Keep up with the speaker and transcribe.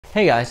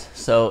Hey guys,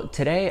 so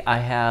today I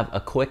have a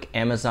quick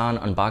Amazon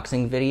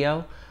unboxing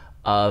video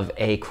of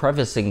a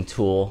crevicing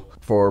tool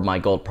for my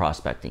gold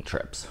prospecting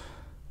trips.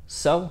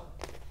 So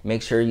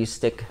make sure you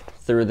stick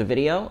through the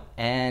video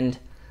and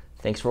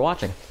thanks for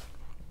watching.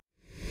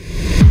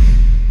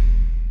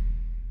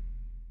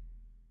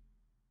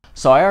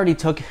 So I already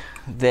took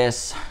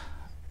this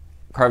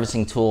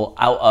crevicing tool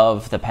out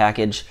of the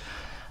package.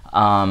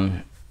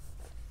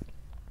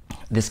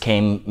 This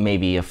came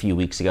maybe a few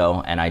weeks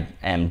ago and I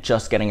am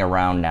just getting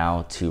around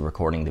now to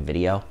recording the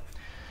video.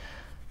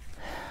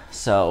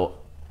 So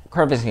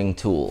crevicing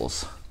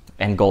tools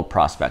and gold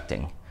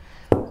prospecting.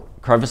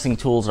 Crevicing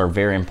tools are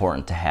very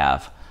important to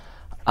have.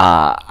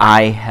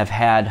 I have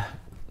had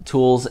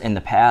tools in the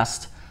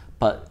past,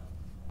 but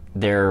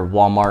they're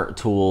Walmart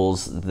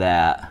tools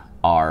that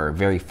are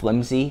very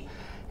flimsy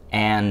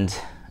and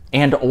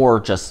or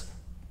just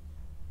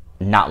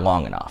not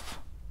long enough.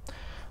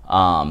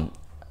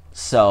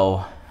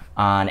 So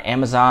on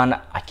Amazon,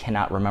 I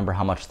cannot remember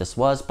how much this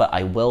was, but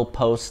I will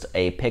post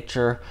a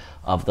picture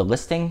of the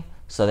listing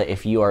so that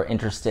if you are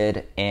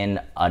interested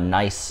in a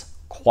nice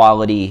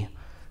quality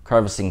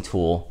crevicing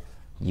tool,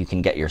 you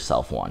can get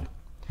yourself one.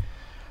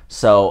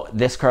 So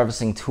this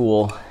crevicing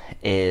tool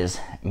is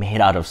made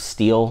out of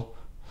steel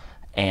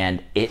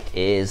and it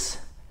is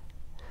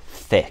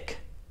thick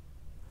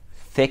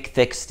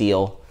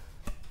steel.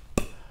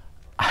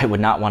 I would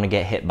not want to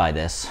get hit by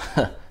this.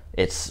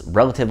 It's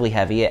relatively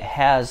heavy. It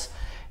has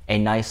a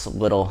nice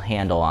little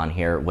handle on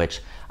here,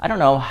 which I don't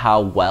know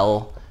how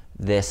well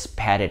this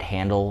padded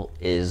handle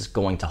is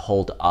going to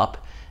hold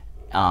up.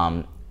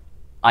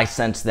 I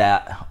sense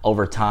that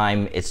over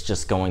time it's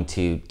just going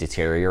to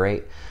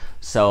deteriorate.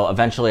 So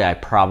eventually I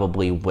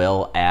probably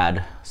will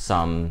add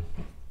some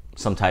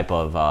type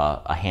of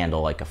a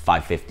handle, like a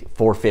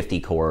 450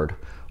 cord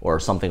or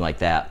something like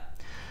that.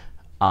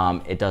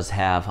 It does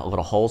have a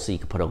little hole so you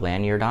can put a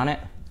lanyard on it,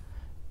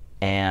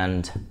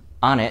 and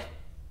on it,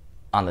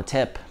 on the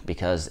tip,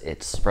 because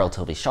it's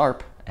relatively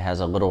sharp, it has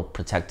a little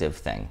protective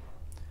thing.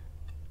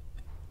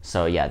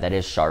 So yeah, that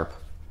is sharp.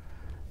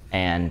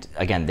 And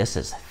again, this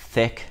is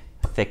thick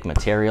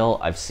material.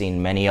 I've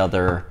seen many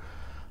other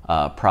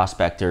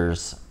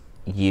prospectors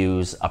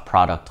use a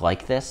product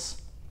like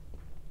this.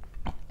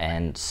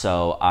 And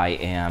so I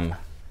am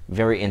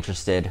very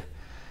interested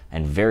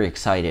and very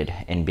excited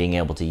in being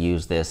able to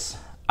use this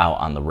out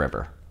on the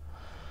river.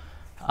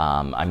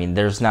 I mean,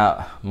 there's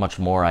not much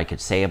more I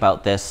could say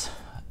about this.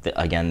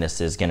 Again, this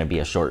is going to be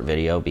a short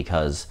video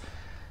because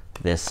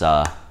this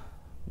there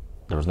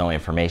was no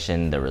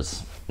information, there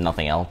was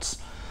nothing else.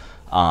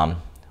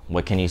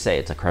 What can you say?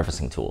 It's a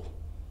crevicing tool.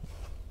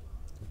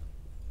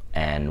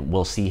 And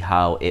we'll see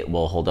how it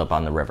will hold up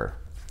on the river.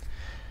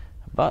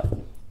 But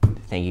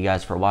thank you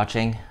guys for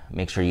watching.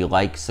 Make sure you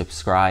like,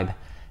 subscribe,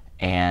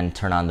 and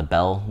turn on the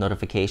bell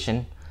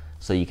notification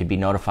so you can be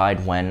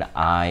notified when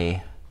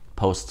I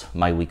post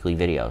my weekly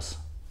videos.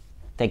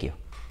 Thank you.